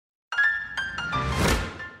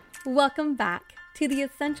Welcome back to the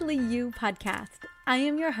Essentially You podcast. I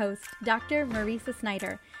am your host, Dr. Marisa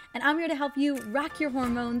Snyder, and I'm here to help you rock your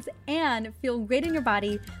hormones and feel great in your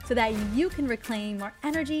body so that you can reclaim more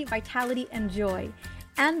energy, vitality, and joy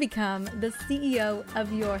and become the CEO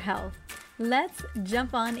of your health. Let's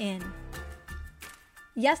jump on in.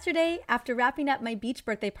 Yesterday, after wrapping up my beach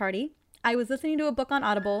birthday party, I was listening to a book on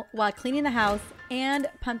Audible while cleaning the house and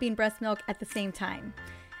pumping breast milk at the same time.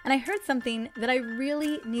 And I heard something that I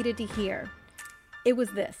really needed to hear. It was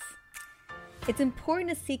this. It's important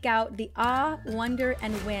to seek out the awe, wonder,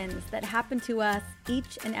 and wins that happen to us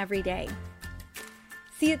each and every day.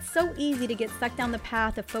 See, it's so easy to get stuck down the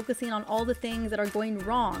path of focusing on all the things that are going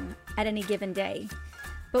wrong at any given day.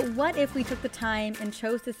 But what if we took the time and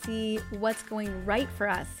chose to see what's going right for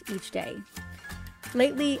us each day?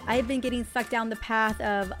 Lately, I've been getting stuck down the path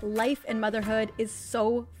of life and motherhood is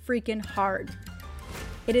so freaking hard.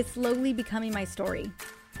 It is slowly becoming my story.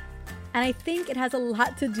 And I think it has a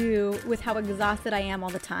lot to do with how exhausted I am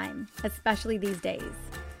all the time, especially these days.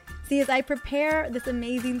 See, as I prepare this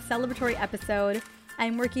amazing celebratory episode,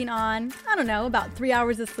 I'm working on, about 3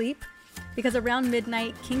 hours of sleep, because around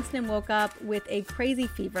midnight, Kingston woke up with a crazy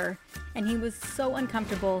fever, and he was so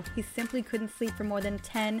uncomfortable, he simply couldn't sleep for more than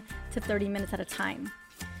 10 to 30 minutes at a time.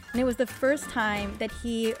 And it was the first time that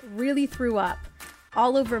he really threw up.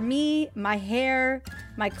 All over me, my hair,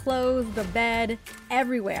 my clothes, the bed,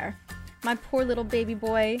 everywhere. My poor little baby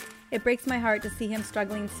boy. It breaks my heart to see him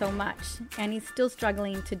struggling so much, and he's still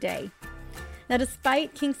struggling today. Now,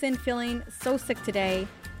 despite Kingston feeling so sick today,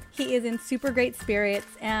 he is in super great spirits,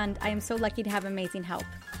 and I am so lucky to have amazing help.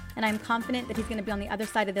 And I'm confident that he's going to be on the other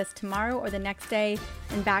side of this tomorrow or the next day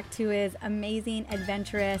and back to his amazing,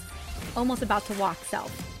 adventurous, almost about to walk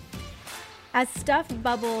self. As stuff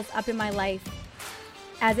bubbles up in my life,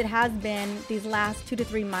 as it has been these last 2 to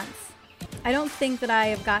 3 months, I don't think that I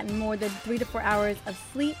have gotten more than 3 to 4 hours of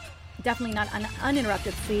sleep, definitely not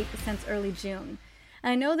uninterrupted sleep, since early June.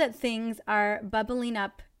 And I know that things are bubbling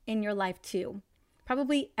up in your life too,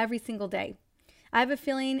 probably every single day. I have a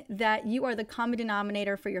feeling that you are the common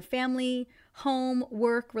denominator for your family, home,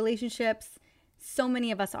 work, relationships. So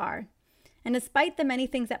many of us are. And despite the many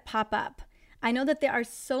things that pop up, I know that there are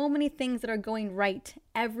so many things that are going right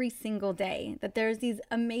every single day, that there's these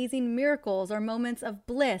amazing miracles or moments of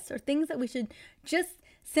bliss or things that we should just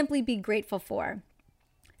simply be grateful for.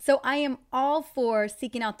 So I am all for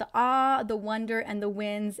seeking out the awe, the wonder, and the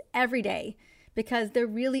wins every day because there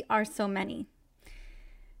really are so many.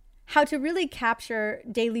 How to really capture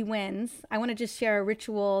daily wins, I want to just share a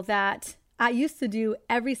ritual that I used to do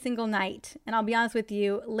every single night. And I'll be honest with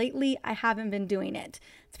you, lately I haven't been doing it.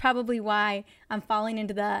 It's probably why I'm falling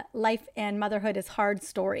into the life and motherhood is hard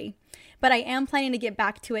story. But I am planning to get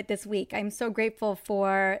back to it this week. I'm so grateful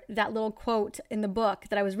for that little quote in the book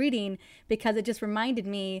that I was reading because it just reminded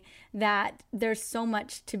me that there's so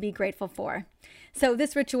much to be grateful for. So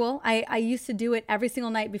this ritual, I used to do it every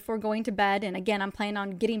single night before going to bed. And again, I'm planning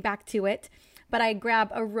on getting back to it. But I grab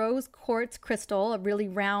a rose quartz crystal, a really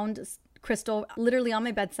round crystal, literally on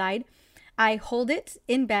my bedside. I hold it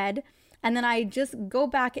in bed, and then I just go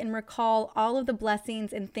back and recall all of the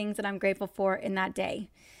blessings and things that I'm grateful for in that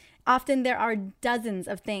day. Often there are dozens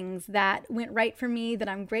of things that went right for me that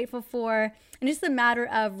I'm grateful for, and it's just a matter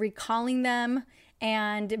of recalling them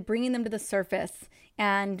and bringing them to the surface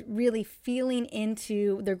and really feeling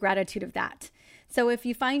into the gratitude of that. So if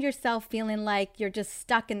you find yourself feeling like you're just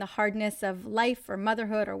stuck in the hardness of life or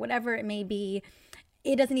motherhood or whatever it may be,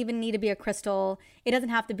 it doesn't even need to be a crystal. It doesn't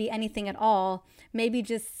have to be anything at all. Maybe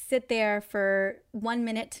just sit there for 1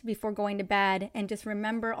 minute before going to bed and just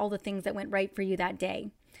remember all the things that went right for you that day.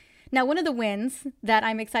 Now, one of the wins that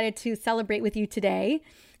I'm excited to celebrate with you today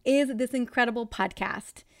is this incredible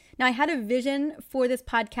podcast. Now, I had a vision for this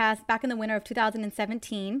podcast back in the winter of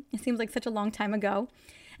 2017. It seems like such a long time ago.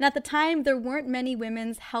 And at the time, there weren't many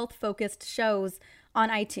women's health-focused shows on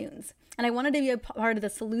iTunes. And I wanted to be a part of the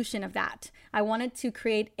solution of that. I wanted to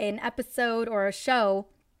create an episode or a show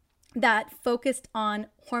that focused on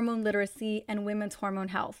hormone literacy and women's hormone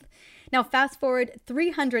health. Now, fast forward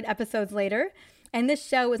 300 episodes later, and this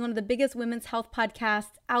show is one of the biggest women's health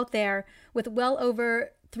podcasts out there with well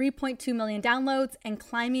over 3.2 million downloads and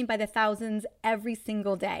climbing by the thousands every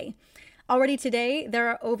single day. Already today, there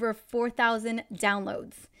are over 4,000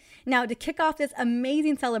 downloads. Now, to kick off this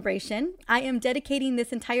amazing celebration, I am dedicating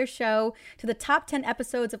this entire show to the top 10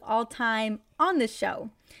 episodes of all time on this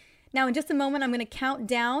show. Now, in just a moment, I'm going to count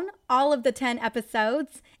down all of the 10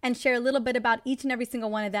 episodes and share a little bit about each and every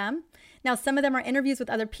single one of them. Now, some of them are interviews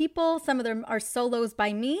with other people. Some of them are solos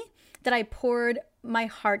by me that I poured my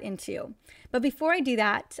heart into. But before I do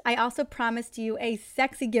that, I also promised you a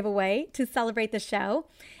sexy giveaway to celebrate the show.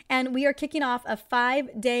 And we are kicking off a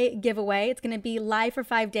 5-day giveaway. It's going to be live for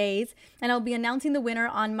 5 days. And I'll be announcing the winner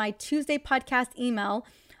on my Tuesday podcast email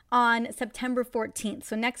on September 14th.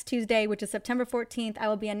 So next Tuesday, which is September 14th, I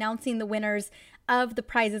will be announcing the winners of the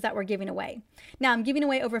prizes that we're giving away. Now, I'm giving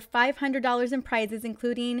away over $500 in prizes,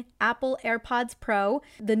 including Apple AirPods Pro,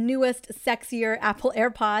 the newest, sexier Apple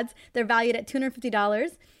AirPods. They're valued at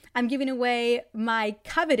 $250. I'm giving away my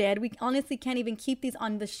coveted, we honestly can't even keep these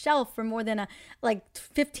on the shelf for more than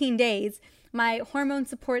 15 days, my hormone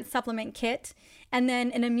support supplement kit, and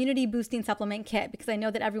then an immunity boosting supplement kit, because I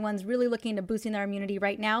know that everyone's really looking to boosting their immunity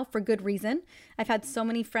right now for good reason. I've had so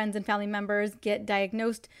many friends and family members get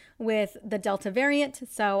diagnosed with the Delta variant,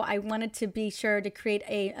 so I wanted to be sure to create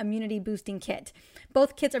a immunity boosting kit.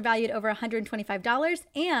 Both kits are valued over $125,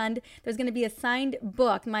 and there's going to be a signed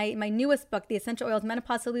book, my newest book, The Essential Oils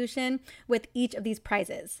Menopause Solution, with each of these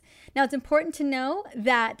prizes. Now, it's important to know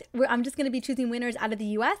that I'm just going to be choosing winners out of the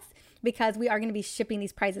US because we are going to be shipping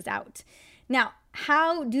these prizes out. Now,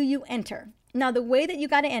 how do you enter? Now, the way that you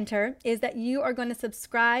got to enter is that you are going to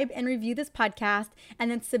subscribe and review this podcast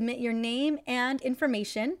and then submit your name and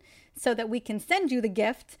information so that we can send you the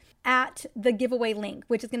gift at the giveaway link,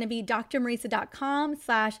 which is going to be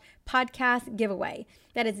drmariza.com/podcast giveaway.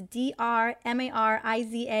 That is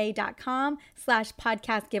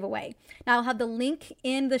drmariza.com/podcast giveaway. Now, I'll have the link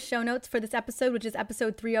in the show notes for this episode, which is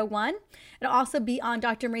episode 301. It'll also be on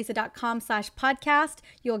drmariza.com/podcast.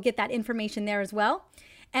 You'll get that information there as well.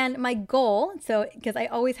 And my goal, so because I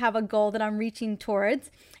always have a goal that I'm reaching towards,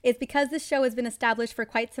 is because this show has been established for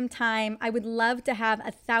quite some time, I would love to have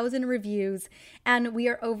 1,000 reviews, and we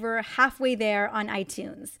are over halfway there on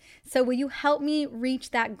iTunes. So will you help me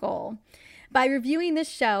reach that goal? By reviewing this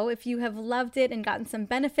show, if you have loved it and gotten some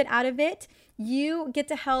benefit out of it, you get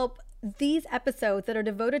to help these episodes that are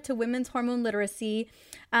devoted to women's hormone literacy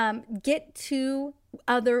get to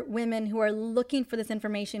other women who are looking for this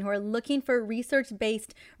information, who are looking for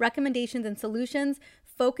research-based recommendations and solutions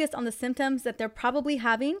focused on the symptoms that they're probably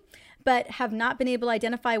having, but have not been able to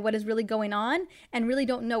identify what is really going on and really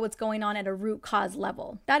don't know what's going on at a root cause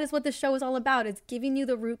level. That is what the show is all about. It's giving you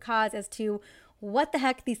the root cause as to what the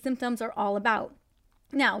heck these symptoms are all about.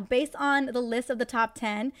 Now, based on the list of the top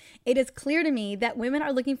 10, it is clear to me that women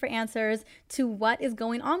are looking for answers to what is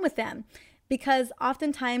going on with them, because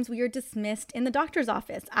oftentimes we are dismissed in the doctor's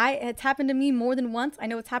office. It's happened to me more than once. I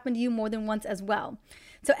know it's happened to you more than once as well.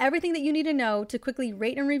 So everything that you need to know to quickly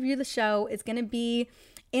rate and review the show is going to be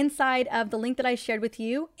inside of the link that I shared with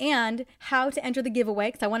you, and how to enter the giveaway,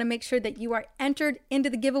 because I want to make sure that you are entered into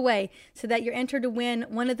the giveaway so that you're entered to win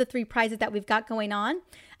one of the 3 prizes that we've got going on.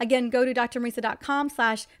 Again, go to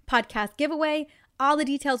drmariza.com/podcast giveaway. All the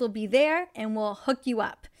details will be there and we'll hook you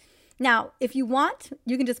up. Now, if you want,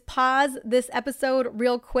 you can just pause this episode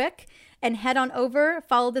real quick and head on over,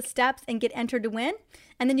 follow the steps, and get entered to win.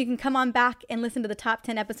 And then you can come on back and listen to the top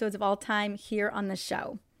 10 episodes of all time here on the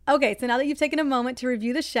show. Okay, so now that you've taken a moment to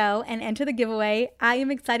review the show and enter the giveaway, I am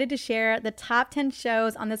excited to share the top 10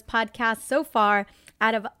 shows on this podcast so far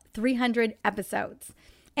out of 300 episodes.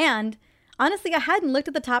 And honestly, I hadn't looked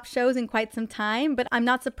at the top shows in quite some time, but I'm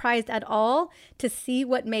not surprised at all to see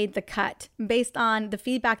what made the cut based on the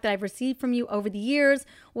feedback that I've received from you over the years,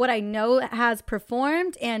 what I know has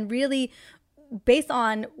performed, and really based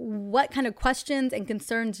on what kind of questions and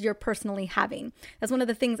concerns you're personally having. That's one of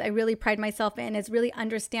the things I really pride myself in, is really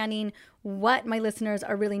understanding what my listeners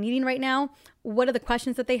are really needing right now, what are the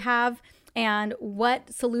questions that they have, and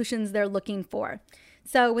what solutions they're looking for.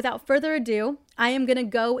 So without further ado, I am going to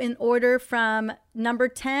go in order from number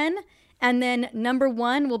 10, and then number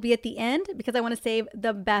 1 will be at the end because I want to save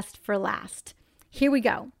the best for last. Here we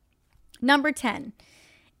go. Number 10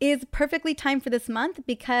 is perfectly timed for this month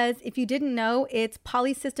because if you didn't know, it's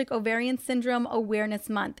Polycystic Ovarian Syndrome Awareness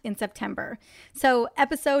Month in September. So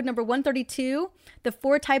episode number 132, the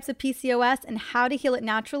 4 types of PCOS and how to heal it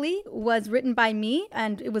naturally, was written by me,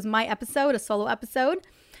 and it was my episode, a solo episode.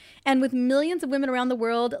 And with millions of women around the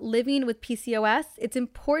world living with PCOS, it's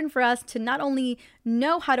important for us to not only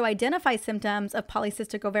know how to identify symptoms of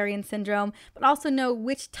polycystic ovarian syndrome, but also know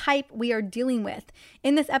which type we are dealing with.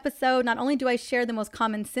 In this episode, not only do I share the most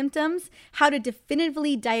common symptoms, how to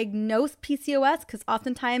definitively diagnose PCOS, because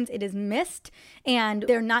oftentimes it is missed and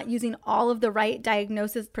they're not using all of the right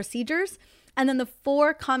diagnosis procedures, and then the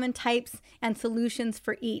 4 common types and solutions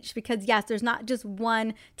for each. Because yes, there's not just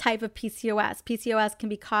one type of PCOS. PCOS can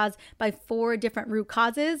be caused by 4 different root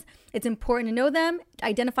causes. It's important to know them,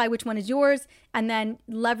 identify which one is yours, and then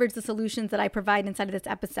leverage the solutions that I provide inside of this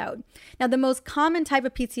episode. Now, the most common type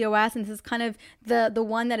of PCOS, and this is kind of the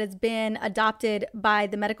one that has been adopted by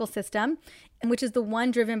the medical system, and which is the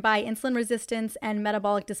one driven by insulin resistance and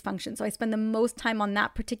metabolic dysfunction. So I spend the most time on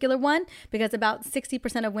that particular one because about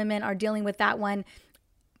 60% of women are dealing with that one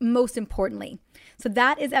most importantly. So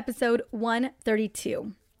that is episode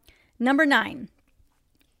 132. Number 9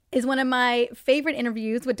 is one of my favorite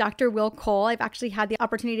interviews with Dr. Will Cole. I've actually had the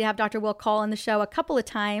opportunity to have Dr. Will Cole on the show a couple of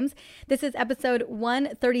times. This is episode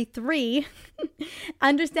 133,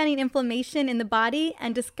 Understanding Inflammation in the Body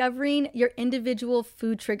and Discovering Your Individual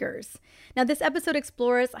Food Triggers. Now, this episode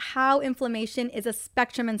explores how inflammation is a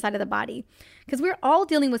spectrum inside of the body, because we're all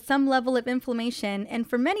dealing with some level of inflammation, and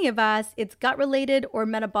for many of us, it's gut-related or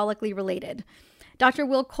metabolically related. Dr.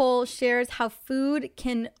 Will Cole shares how food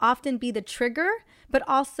can often be the trigger, but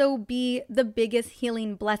also be the biggest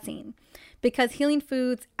healing blessing, because healing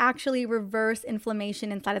foods actually reverse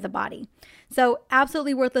inflammation inside of the body. So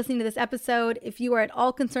absolutely worth listening to this episode. If you are at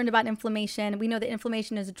all concerned about inflammation, we know that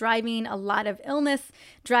inflammation is driving a lot of illness,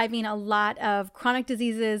 driving a lot of chronic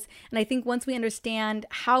diseases. And I think once we understand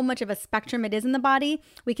how much of a spectrum it is in the body,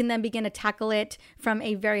 we can then begin to tackle it from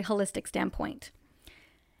a very holistic standpoint.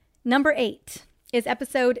 Number 8 is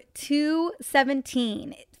episode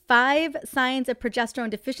 217, 5 signs of progesterone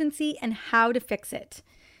deficiency and how to fix it.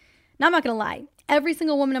 Now, I'm not going to lie. Every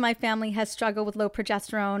single woman in my family has struggled with low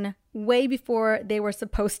progesterone way before they were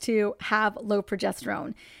supposed to have low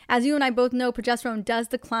progesterone. As you and I both know, progesterone does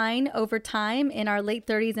decline over time in our late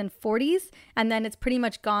 30s and 40s, and then it's pretty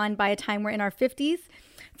much gone by the time we're in our 50s.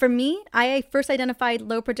 For me, I first identified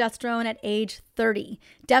low progesterone at age 30,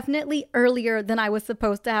 definitely earlier than I was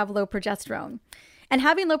supposed to have low progesterone. And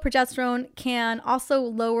having low progesterone can also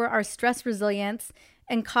lower our stress resilience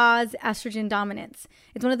and cause estrogen dominance.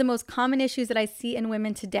 It's one of the most common issues that I see in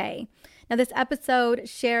women today. Now, this episode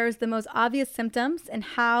shares the most obvious symptoms and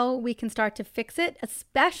how we can start to fix it,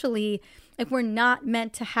 especially if we're not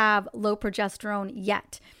meant to have low progesterone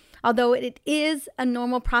yet. Although it is a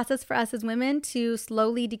normal process for us as women to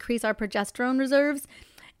slowly decrease our progesterone reserves,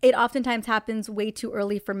 it oftentimes happens way too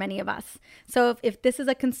early for many of us. So if this is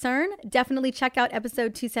a concern, definitely check out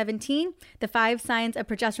episode 217, the 5 signs of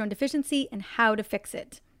progesterone deficiency and how to fix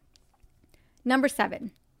it. Number 7.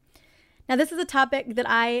 Now, this is a topic that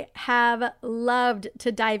I have loved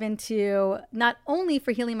to dive into, not only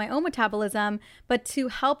for healing my own metabolism, but to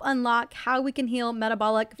help unlock how we can heal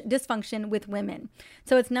metabolic dysfunction with women.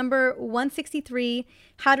 So it's number 163,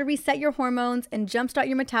 how to reset your hormones and jumpstart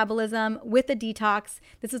your metabolism with a detox.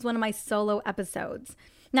 This is one of my solo episodes.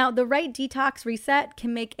 Now, the right detox reset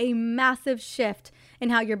can make a massive shift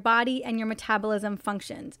in how your body and your metabolism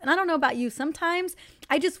functions. And I don't know about you, sometimes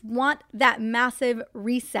I just want that massive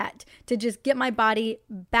reset to just get my body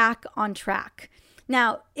back on track.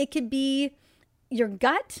 Now, it could be your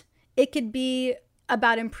gut. It could be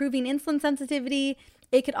about improving insulin sensitivity.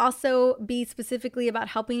 It could also be specifically about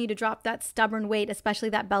helping you to drop that stubborn weight, especially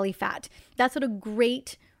that belly fat. That's what a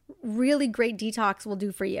really great detox will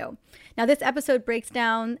do for you. Now, this episode breaks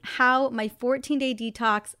down how my 14-day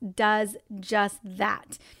detox does just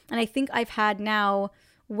that. And I think I've had now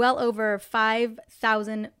well over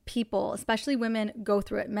 5,000 people, especially women, go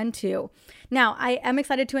through it, men too. Now, I am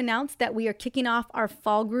excited to announce that we are kicking off our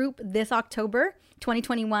fall group this October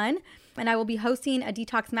 2021. And I will be hosting a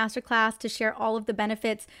detox masterclass to share all of the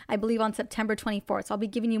benefits, I believe, on September 24th. So I'll be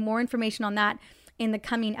giving you more information on that in the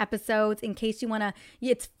coming episodes in case you want to,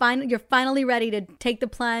 you're finally ready to take the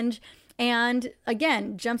plunge and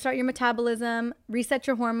again, jumpstart your metabolism, reset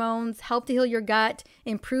your hormones, help to heal your gut,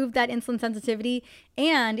 improve that insulin sensitivity,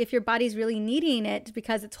 and if your body's really needing it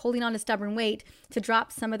because it's holding on to stubborn weight, to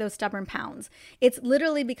drop some of those stubborn pounds. It's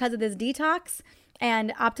literally because of this detox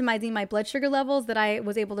and optimizing my blood sugar levels that I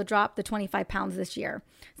was able to drop the 25 pounds this year.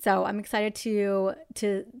 So I'm excited to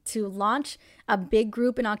launch a big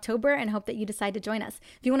group in October and hope that you decide to join us.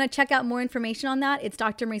 If you want to check out more information on that, it's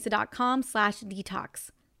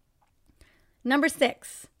drmariza.com/detox. Number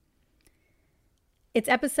 6, it's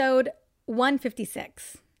episode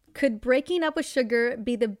 156. Could breaking up with sugar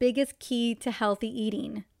be the biggest key to healthy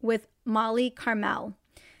eating? With Molly Carmel.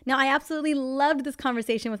 Now, I absolutely loved this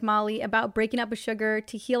conversation with Molly about breaking up with sugar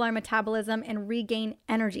to heal our metabolism and regain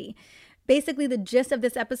energy. Basically, the gist of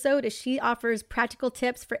this episode is she offers practical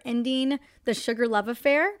tips for ending the sugar love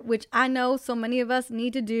affair, which I know so many of us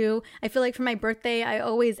need to do. I feel like for my birthday, I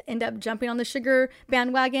always end up jumping on the sugar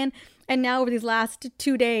bandwagon. And now over these last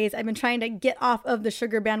 2 days, I've been trying to get off of the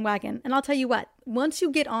sugar bandwagon. And I'll tell you what, once you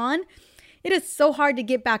get on, it is so hard to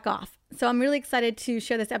get back off. So I'm really excited to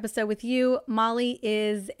share this episode with you. Molly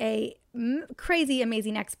is a crazy,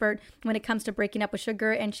 amazing expert when it comes to breaking up with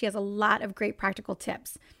sugar, and she has a lot of great practical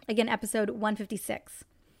tips. Again, episode 156.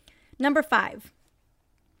 Number 5,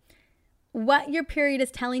 what your period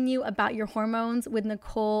is telling you about your hormones with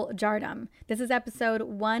Nicole Jardim. This is episode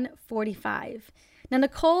 145. Now,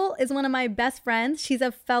 Nicole is one of my best friends. She's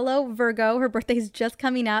a fellow Virgo. Her birthday's just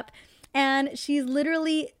coming up. And she's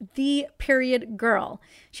literally the period girl.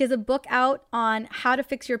 She has a book out on how to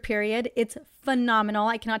fix your period. It's phenomenal.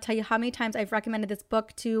 I cannot tell you how many times I've recommended this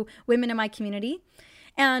book to women in my community.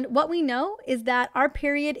 And what we know is that our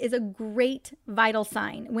period is a great vital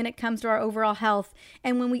sign when it comes to our overall health.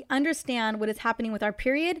 And when we understand what is happening with our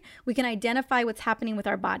period, we can identify what's happening with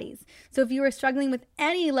our bodies. So if you are struggling with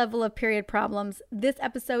any level of period problems, this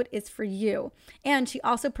episode is for you. And she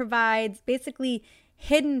also provides basically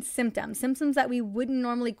hidden symptoms that we wouldn't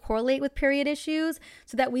normally correlate with period issues,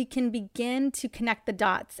 so that we can begin to connect the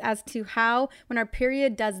dots as to how, when our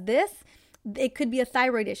period does this, it could be a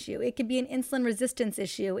thyroid issue. It could be an insulin resistance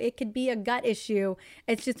issue. It could be a gut issue.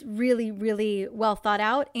 It's just really, really well thought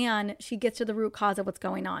out, and she gets to the root cause of what's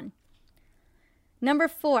going on. Number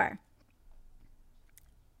 4,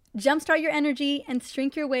 jumpstart your energy and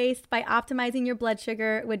shrink your waist by optimizing your blood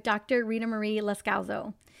sugar with Dr. Rita Marie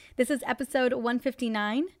Lascauzo. This is episode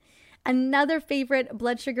 159. Another favorite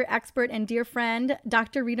blood sugar expert and dear friend,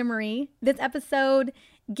 Dr. Rita Marie. This episode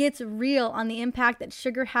gets real on the impact that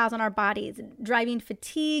sugar has on our bodies, driving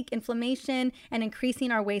fatigue, inflammation, and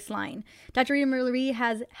increasing our waistline. Dr. Rita Marie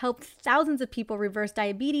has helped thousands of people reverse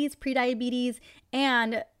diabetes, prediabetes,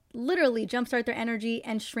 and literally jumpstart their energy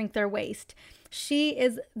and shrink their waist. She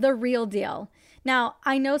is the real deal. Now,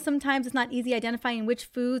 I know sometimes it's not easy identifying which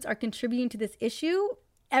foods are contributing to this issue.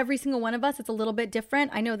 Every single one of us, it's a little bit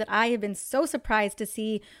different. I know that I have been so surprised to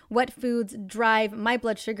see what foods drive my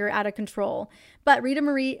blood sugar out of control. But Rita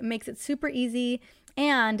Marie makes it super easy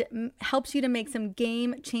and helps you to make some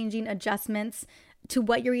game-changing adjustments to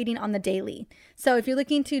what you're eating on the daily. So if you're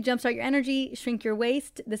looking to jumpstart your energy, shrink your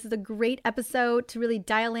waist, this is a great episode to really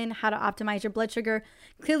dial in how to optimize your blood sugar.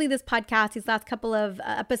 Clearly this podcast, these last couple of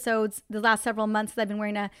episodes, the last several months that I've been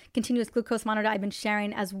wearing a continuous glucose monitor, I've been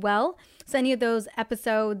sharing as well. So any of those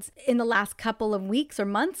episodes in the last couple of weeks or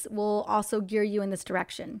months will also gear you in this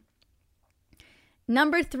direction.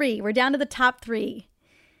 Number 3, we're down to the top 3.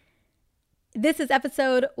 This is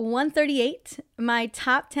episode 138, my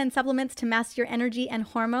top 10 supplements to master your energy and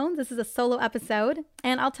hormones. This is a solo episode.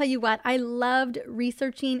 And I'll tell you what, I loved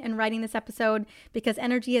researching and writing this episode because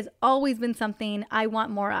energy has always been something I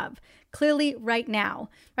want more of. Clearly right now,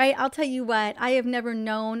 right? I'll tell you what, I have never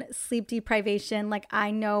known sleep deprivation like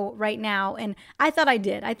I know right now. And I thought I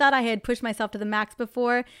did. I thought I had pushed myself to the max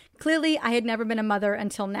before. Clearly, I had never been a mother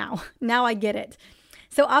until now. Now I get it.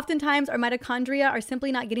 So oftentimes our mitochondria are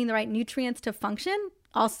simply not getting the right nutrients to function.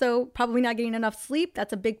 Also, probably not getting enough sleep.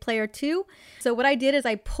 That's a big player too. So what I did is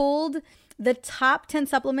I pulled the top 10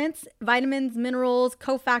 supplements, vitamins, minerals,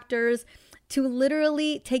 cofactors, to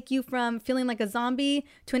literally take you from feeling like a zombie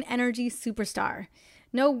to an energy superstar.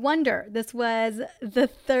 No wonder this was the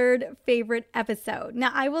 3rd favorite episode.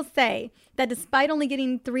 Now, I will say that despite only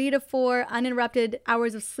getting 3 to 4 uninterrupted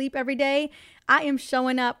hours of sleep every day, I am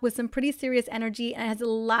showing up with some pretty serious energy, and it has a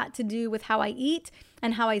lot to do with how I eat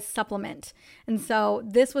and how I supplement. And so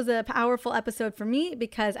this was a powerful episode for me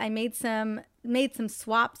because I made some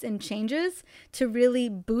swaps and changes to really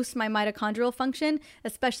boost my mitochondrial function,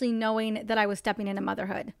 especially knowing that I was stepping into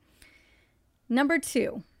motherhood. Number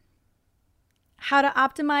 2. How to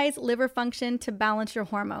optimize liver function to balance your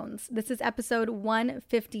hormones. This is episode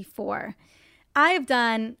 154. I have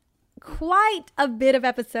done quite a bit of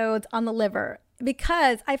episodes on the liver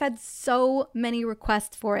because I've had so many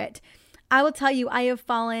requests for it. I will tell you, I have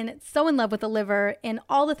fallen so in love with the liver and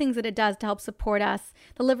all the things that it does to help support us.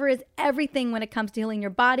 The liver is everything when it comes to healing your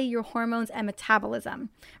body, your hormones, and metabolism,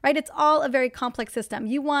 right? It's all a very complex system.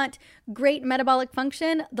 You want great metabolic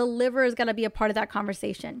function, the liver has got to be a part of that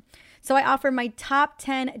conversation. So I offer my top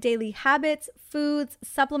 10 daily habits, foods,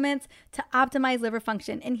 supplements to optimize liver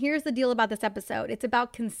function. And here's the deal about this episode. It's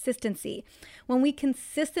about consistency. When we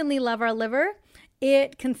consistently love our liver,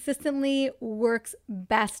 it consistently works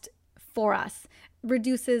best for us.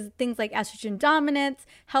 Reduces things like estrogen dominance,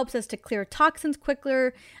 helps us to clear toxins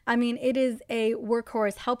quicker. I mean, it is a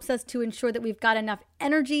workhorse, helps us to ensure that we've got enough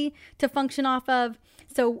energy to function off of.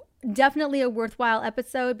 So definitely a worthwhile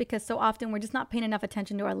episode, because so often we're just not paying enough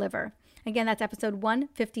attention to our liver. Again, that's episode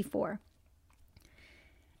 154.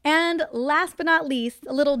 And last but not least,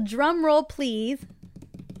 a little drum roll, please.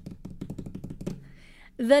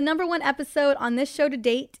 The number one episode on this show to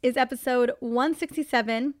date is episode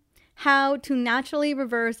 167, How to Naturally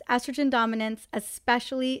Reverse Estrogen Dominance,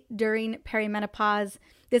 Especially During Perimenopause.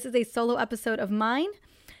 This is a solo episode of mine.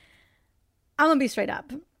 I'm going to be straight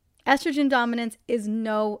up. Estrogen dominance is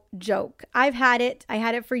no joke. I've had it. I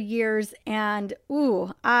had it for years, and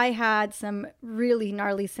I had some really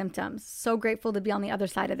gnarly symptoms. So grateful to be on the other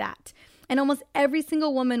side of that. And almost every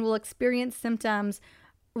single woman will experience symptoms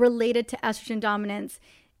related to estrogen dominance.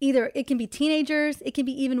 Either it can be teenagers, it can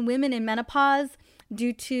be even women in menopause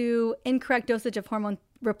due to incorrect dosage of hormone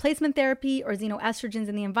replacement therapy or xenoestrogens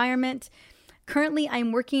in the environment. Currently,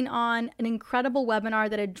 I'm working on an incredible webinar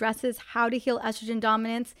that addresses how to heal estrogen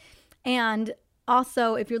dominance. And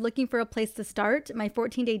also, if you're looking for a place to start, my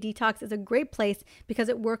 14-day detox is a great place because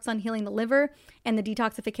it works on healing the liver and the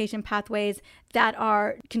detoxification pathways that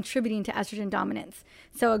are contributing to estrogen dominance.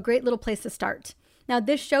 So a great little place to start. Now,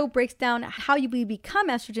 this show breaks down how we become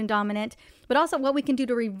estrogen dominant, but also what we can do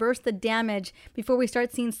to reverse the damage before we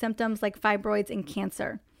start seeing symptoms like fibroids and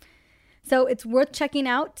cancer. So it's worth checking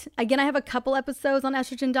out. Again, I have a couple episodes on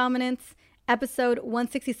estrogen dominance. Episode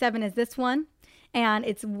 167 is this one, and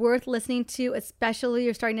it's worth listening to, especially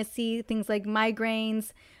you're starting to see things like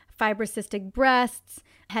migraines, fibrocystic breasts,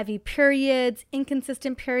 heavy periods,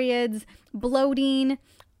 inconsistent periods, bloating,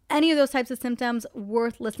 any of those types of symptoms,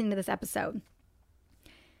 worth listening to this episode.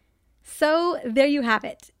 So there you have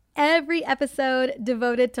it. Every episode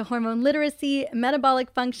devoted to hormone literacy,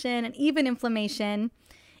 metabolic function, and even inflammation.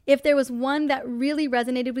 If there was one that really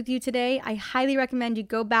resonated with you today, I highly recommend you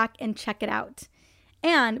go back and check it out.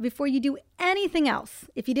 And before you do anything else,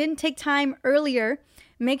 if you didn't take time earlier,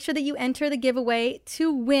 make sure that you enter the giveaway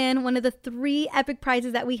to win one of the 3 epic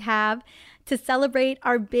prizes that we have to celebrate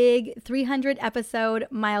our big 300 episode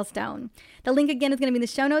milestone. The link again is going to be in the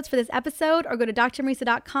show notes for this episode, or go to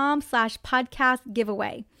drmariza.com/podcast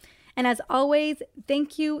giveaway. And as always,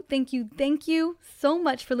 thank you so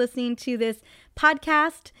much for listening to this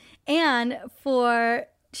podcast and for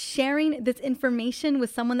sharing this information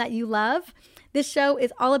with someone that you love. This show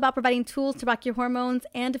is all about providing tools to rock your hormones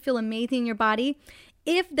and to feel amazing in your body.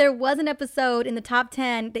 If there was an episode in the top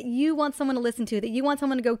 10 that you want someone to listen to, that you want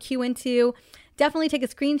someone to go cue into, definitely take a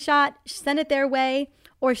screenshot, send it their way,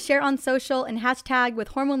 or share on social and hashtag with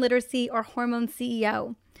hormone literacy or hormone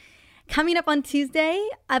CEO. Coming up on Tuesday,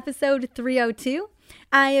 episode 302,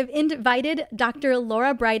 I have invited Dr.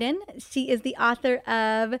 Laura Brydon. She is the author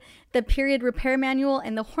of the Period Repair Manual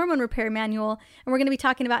and the Hormone Repair Manual, and we're going to be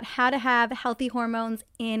talking about how to have healthy hormones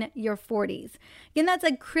in your 40s. Again, that's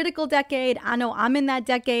a critical decade. I know I'm in that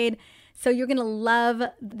decade, so you're going to love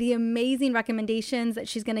the amazing recommendations that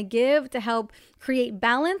she's going to give to help create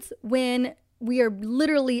balance when we are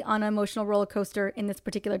literally on an emotional roller coaster in this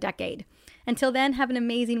particular decade. Until then, have an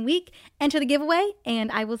amazing week, enter the giveaway,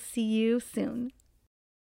 and I will see you soon.